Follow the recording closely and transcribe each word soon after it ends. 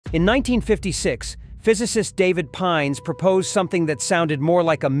In 1956, physicist David Pines proposed something that sounded more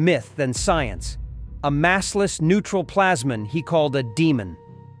like a myth than science. A massless neutral plasmon he called a demon.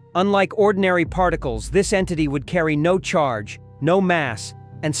 Unlike ordinary particles, this entity would carry no charge, no mass,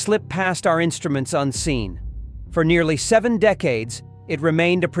 and slip past our instruments unseen. For nearly 7 decades, it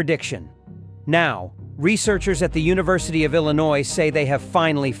remained a prediction. Now, researchers at the University of Illinois say they have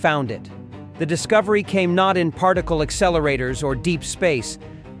finally found it. The discovery came not in particle accelerators or deep space,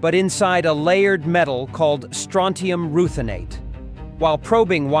 but inside a layered metal called strontium ruthenate. While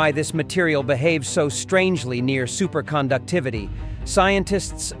probing why this material behaves so strangely near superconductivity,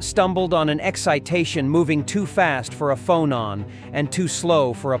 scientists stumbled on an excitation moving too fast for a phonon and too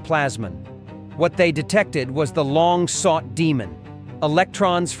slow for a plasmon. What they detected was the long-sought demon.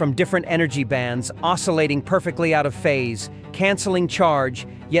 Electrons from different energy bands oscillating perfectly out of phase, canceling charge,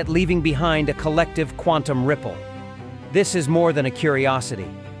 yet leaving behind a collective quantum ripple. This is more than a curiosity.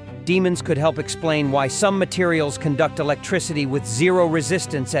 Demons could help explain why some materials conduct electricity with zero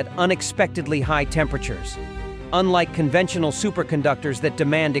resistance at unexpectedly high temperatures. Unlike conventional superconductors that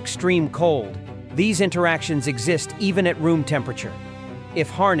demand extreme cold, these interactions exist even at room temperature. If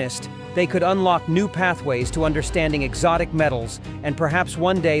harnessed, they could unlock new pathways to understanding exotic metals and perhaps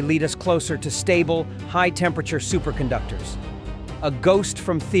one day lead us closer to stable, high-temperature superconductors. A ghost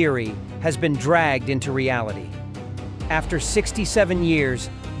from theory has been dragged into reality. After 67 years,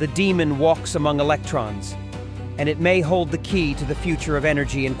 the demon walks among electrons, and it may hold the key to the future of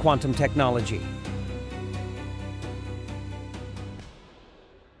energy and quantum technology.